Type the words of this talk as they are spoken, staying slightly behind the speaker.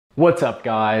What's up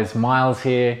guys, Myles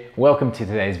here. Welcome to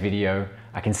today's video.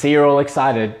 I can see you're all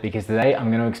excited because today I'm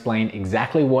going to explain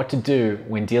exactly what to do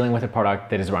when dealing with a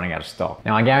product that is running out of stock.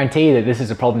 Now I guarantee that this is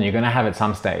a problem you're going to have at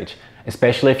some stage,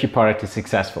 especially if your product is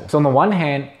successful. So on the one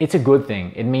hand, it's a good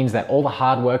thing. It means that all the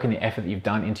hard work and the effort that you've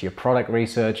done into your product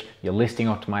research, your listing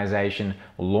optimization,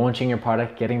 launching your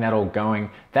product, getting that all going,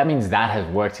 that means that has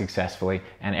worked successfully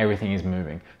and everything is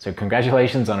moving. So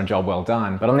congratulations on a job well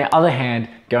done. But on the other hand,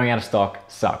 going out of stock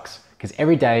sucks because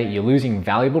every day you're losing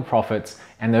valuable profits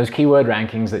and those keyword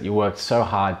rankings that you worked so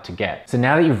hard to get. So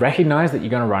now that you've recognized that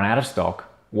you're going to run out of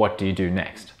stock, what do you do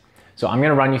next? So I'm going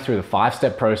to run you through the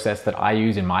 5-step process that I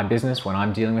use in my business when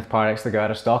I'm dealing with products that go out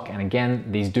of stock. And again,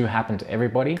 these do happen to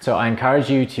everybody. So I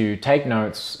encourage you to take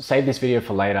notes, save this video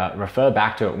for later, refer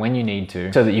back to it when you need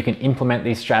to, so that you can implement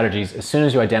these strategies as soon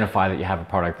as you identify that you have a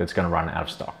product that's going to run out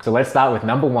of stock. So let's start with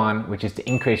number 1, which is to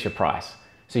increase your price.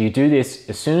 So you do this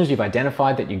as soon as you've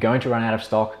identified that you're going to run out of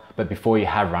stock, but before you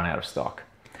have run out of stock.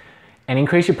 And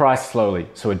increase your price slowly.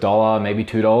 So $1, maybe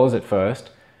 $2 at first.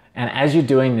 And as you're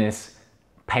doing this,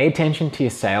 pay attention to your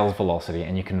sales velocity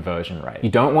and your conversion rate. You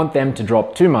don't want them to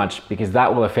drop too much because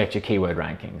that will affect your keyword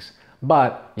rankings.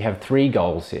 But you have 3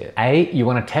 goals here. A, you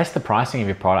want to test the pricing of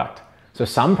your product. So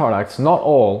some products, not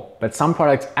all, but some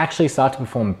products actually start to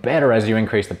perform better as you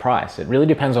increase the price. It really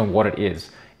depends on what it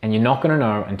is. And you're not going to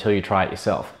know until you try it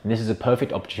yourself. And this is a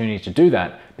perfect opportunity to do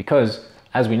that because,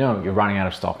 as we know, you're running out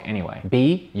of stock anyway.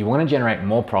 B, you want to generate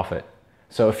more profit.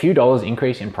 So a few dollars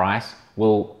increase in price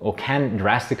will or can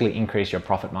drastically increase your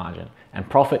profit margin. And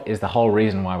profit is the whole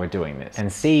reason why we're doing this.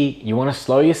 And C, you want to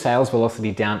slow your sales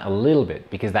velocity down a little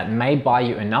bit because that may buy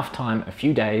you enough time, a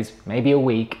few days, maybe a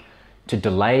week, to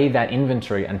delay that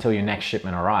inventory until your next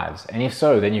shipment arrives. And if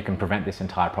so, then you can prevent this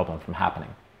entire problem from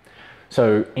happening.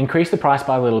 So increase the price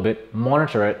by a little bit,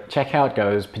 monitor it, check how it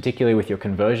goes, particularly with your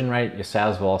conversion rate, your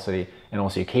sales velocity, and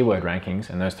also your keyword rankings,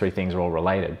 and those 3 things are all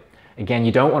related. Again,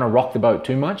 you don't want to rock the boat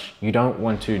too much. You don't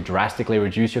want to drastically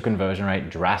reduce your conversion rate,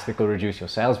 drastically reduce your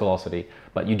sales velocity,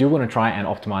 but you do want to try and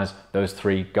optimize those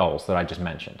 3 goals that I just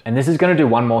mentioned. And this is going to do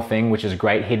one more thing, which is a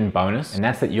great hidden bonus, and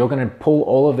that's that you're going to pull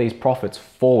all of these profits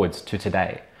forwards to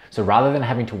today. So rather than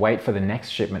having to wait for the next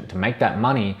shipment to make that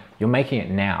money, you're making it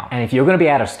now. And if you're going to be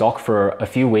out of stock for a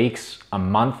few weeks, a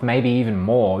month, maybe even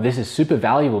more, this is super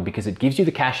valuable because it gives you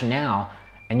the cash now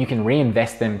and you can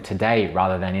reinvest them today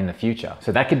rather than in the future.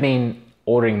 So that could mean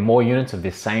ordering more units of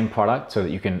this same product so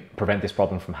that you can prevent this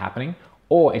problem from happening,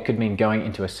 or it could mean going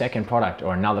into a second product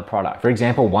or another product. For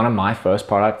example, one of my first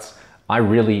products, I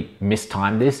really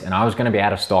mistimed this and I was going to be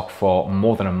out of stock for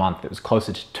more than a month. It was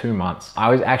closer to 2 months. I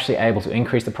was actually able to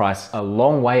increase the price a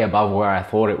long way above where I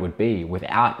thought it would be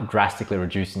without drastically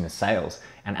reducing the sales.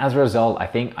 And as a result, I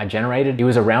think I generated, it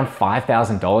was around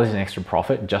 $5,000 in extra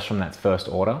profit just from that first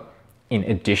order in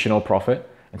additional profit.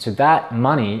 And so that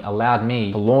money allowed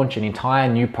me to launch an entire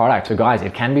new product. So guys,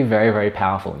 it can be very, very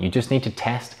powerful. You just need to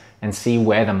test and see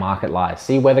where the market lies.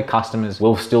 See where the customers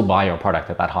will still buy your product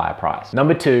at that higher price.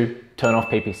 Number 2, turn off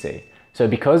PPC. So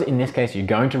because in this case, you're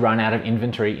going to run out of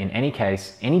inventory in any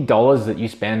case, any dollars that you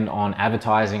spend on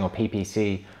advertising or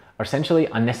PPC are essentially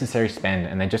unnecessary spend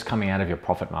and they're just coming out of your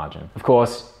profit margin. Of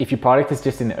course, if your product is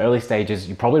just in the early stages,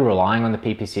 you're probably relying on the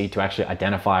PPC to actually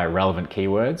identify relevant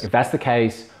keywords. If that's the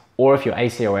case, or if your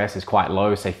ACOS is quite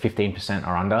low, say 15%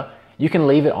 or under, you can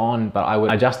leave it on, but I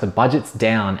would adjust the budgets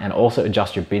down and also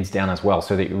adjust your bids down as well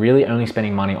so that you're really only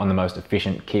spending money on the most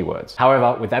efficient keywords.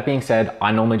 However, with that being said,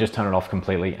 I normally just turn it off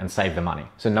completely and save the money.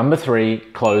 So number 3,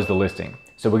 close the listing.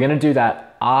 So we're going to do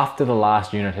that after the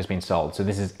last unit has been sold. So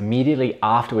this is immediately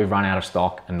after we've run out of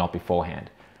stock and not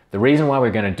beforehand. The reason why we're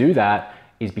going to do that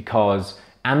is because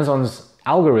Amazon's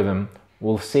algorithm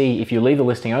will see, if you leave the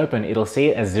listing open, it'll see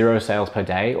it as 0 sales per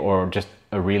day or just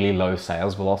a really low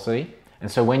sales velocity. And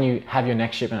so when you have your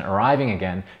next shipment arriving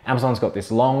again, Amazon's got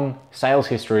this long sales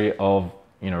history of,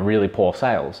 really poor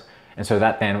sales. And so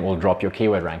that then will drop your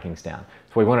keyword rankings down.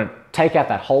 So we want to take out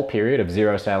that whole period of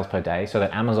 0 sales per day so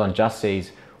that Amazon just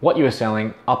sees what you were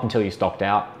selling up until you stocked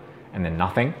out and then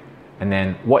nothing. And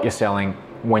then what you're selling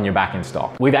when you're back in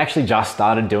stock. We've actually just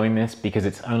started doing this because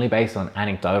it's only based on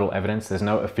anecdotal evidence. There's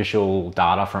no official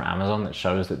data from Amazon that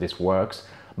shows that this works,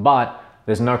 but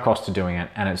there's no cost to doing it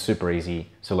and it's super easy.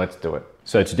 So let's do it.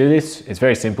 So to do this, it's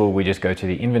very simple. We just go to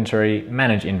the inventory,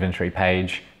 manage inventory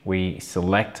page. We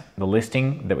select the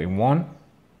listing that we want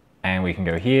and we can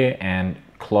go here and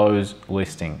close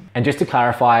listing. And just to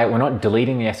clarify, we're not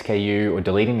deleting the SKU or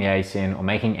deleting the ASIN or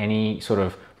making any sort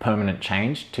of permanent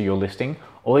change to your listing.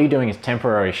 All you're doing is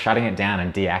temporarily shutting it down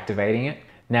and deactivating it.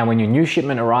 Now, when your new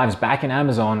shipment arrives back in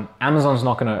Amazon, Amazon's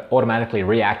not gonna automatically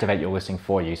reactivate your listing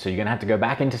for you. So you're gonna have to go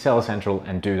back into Seller Central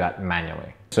and do that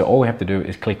manually. So all we have to do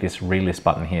is click this relist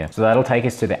button here. So that'll take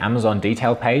us to the Amazon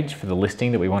detail page for the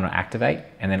listing that we want to activate.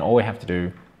 And then all we have to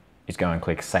do is go and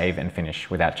click save and finish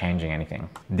without changing anything.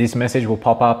 This message will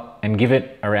pop up, and give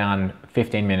it around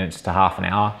 15 minutes to half an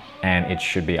hour and it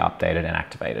should be updated and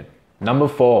activated. Number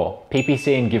 4,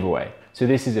 PPC and giveaway. So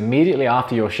this is immediately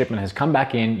after your shipment has come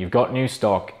back in, you've got new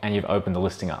stock and you've opened the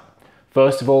listing up.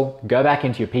 First of all, go back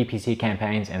into your PPC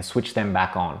campaigns and switch them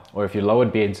back on. Or if you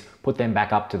lowered bids, put them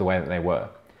back up to the way that they were.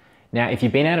 Now, if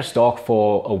you've been out of stock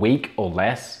for a week or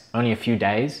less, only a few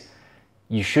days,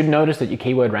 you should notice that your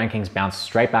keyword rankings bounce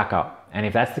straight back up. And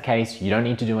if that's the case, you don't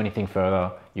need to do anything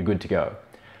further, you're good to go.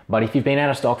 But if you've been out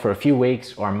of stock for a few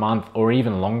weeks or a month or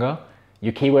even longer,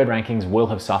 your keyword rankings will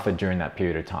have suffered during that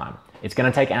period of time. It's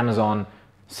gonna take Amazon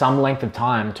some length of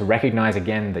time to recognize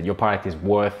again that your product is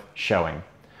worth showing.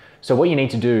 So what you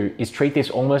need to do is treat this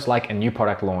almost like a new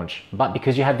product launch, but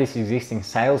because you have this existing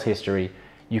sales history,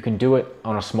 you can do it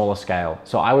on a smaller scale.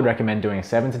 So I would recommend doing a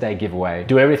 7-day giveaway.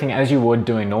 Do everything as you would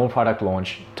doing normal product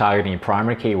launch, targeting your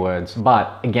primary keywords.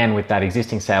 But again, with that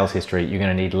existing sales history, you're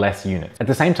gonna need less units. At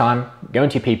the same time, go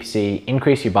into your PPC,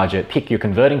 increase your budget, pick your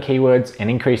converting keywords and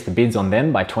increase the bids on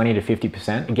them by 20 to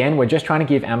 50%. Again, we're just trying to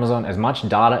give Amazon as much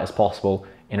data as possible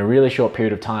in a really short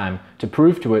period of time to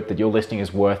prove to it that your listing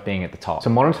is worth being at the top. So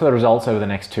monitor the results over the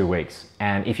next 2 weeks.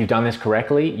 And if you've done this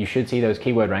correctly, you should see those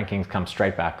keyword rankings come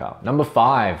straight back up. Number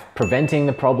 5, preventing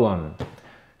the problem.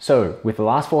 So with the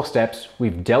last 4 steps,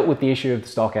 we've dealt with the issue of the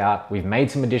stock out, we've made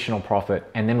some additional profit,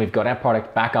 and then we've got our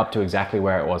product back up to exactly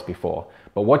where it was before.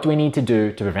 But what do we need to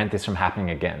do to prevent this from happening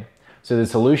again? So the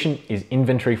solution is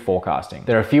inventory forecasting.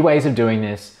 There are a few ways of doing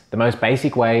this. The most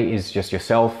basic way is just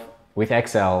yourself with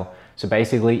Excel. So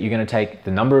basically, you're gonna take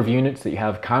the number of units that you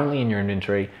have currently in your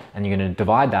inventory and you're gonna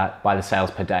divide that by the sales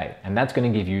per day. And that's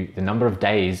gonna give you the number of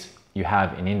days you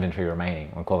have in inventory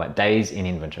remaining. We'll call that days in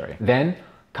inventory. Then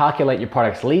calculate your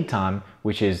product's lead time,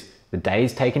 which is the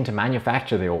days taken to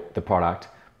manufacture the product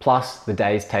plus the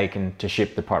days taken to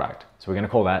ship the product. So we're gonna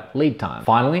call that lead time.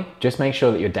 Finally, just make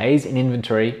sure that your days in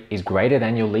inventory is greater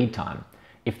than your lead time.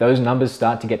 If those numbers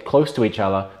start to get close to each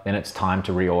other, then it's time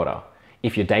to reorder.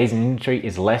 If your days in inventory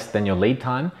is less than your lead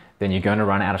time, then you're going to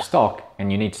run out of stock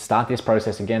and you need to start this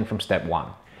process again from step 1.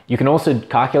 You can also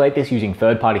calculate this using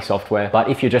third-party software,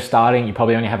 but if you're just starting, you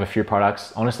probably only have a few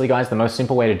products. Honestly, guys, the most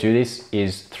simple way to do this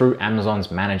is through Amazon's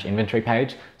Manage Inventory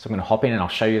page. So I'm going to hop in and I'll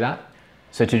show you that.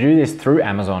 So to do this through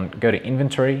Amazon, go to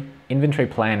Inventory, Inventory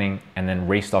Planning, and then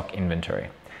Restock Inventory.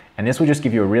 And this will just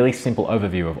give you a really simple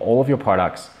overview of all of your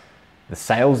products, the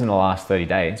sales in the last 30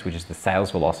 days, which is the sales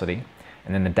velocity,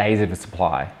 and then the days of the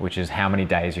supply, which is how many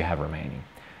days you have remaining.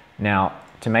 Now,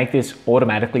 to make this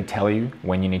automatically tell you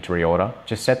when you need to reorder,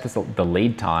 just set the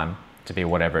lead time to be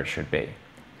whatever it should be.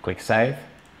 Click save,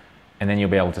 and then you'll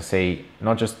be able to see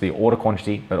not just the order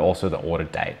quantity, but also the order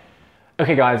date.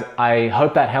 Okay guys, I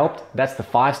hope that helped. That's the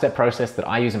 5-step process that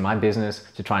I use in my business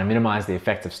to try and minimize the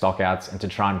effects of stockouts and to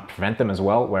try and prevent them as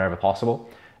well wherever possible.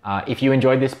 If you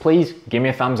enjoyed this, please give me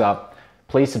a thumbs up.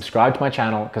 Please subscribe to my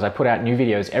channel because I put out new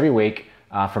videos every week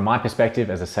from my perspective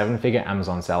as a 7-figure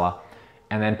Amazon seller.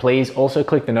 And then please also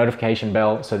click the notification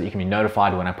bell so that you can be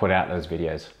notified when I put out those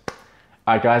videos.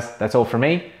 All right guys, that's all from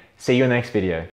me. See you in the next video.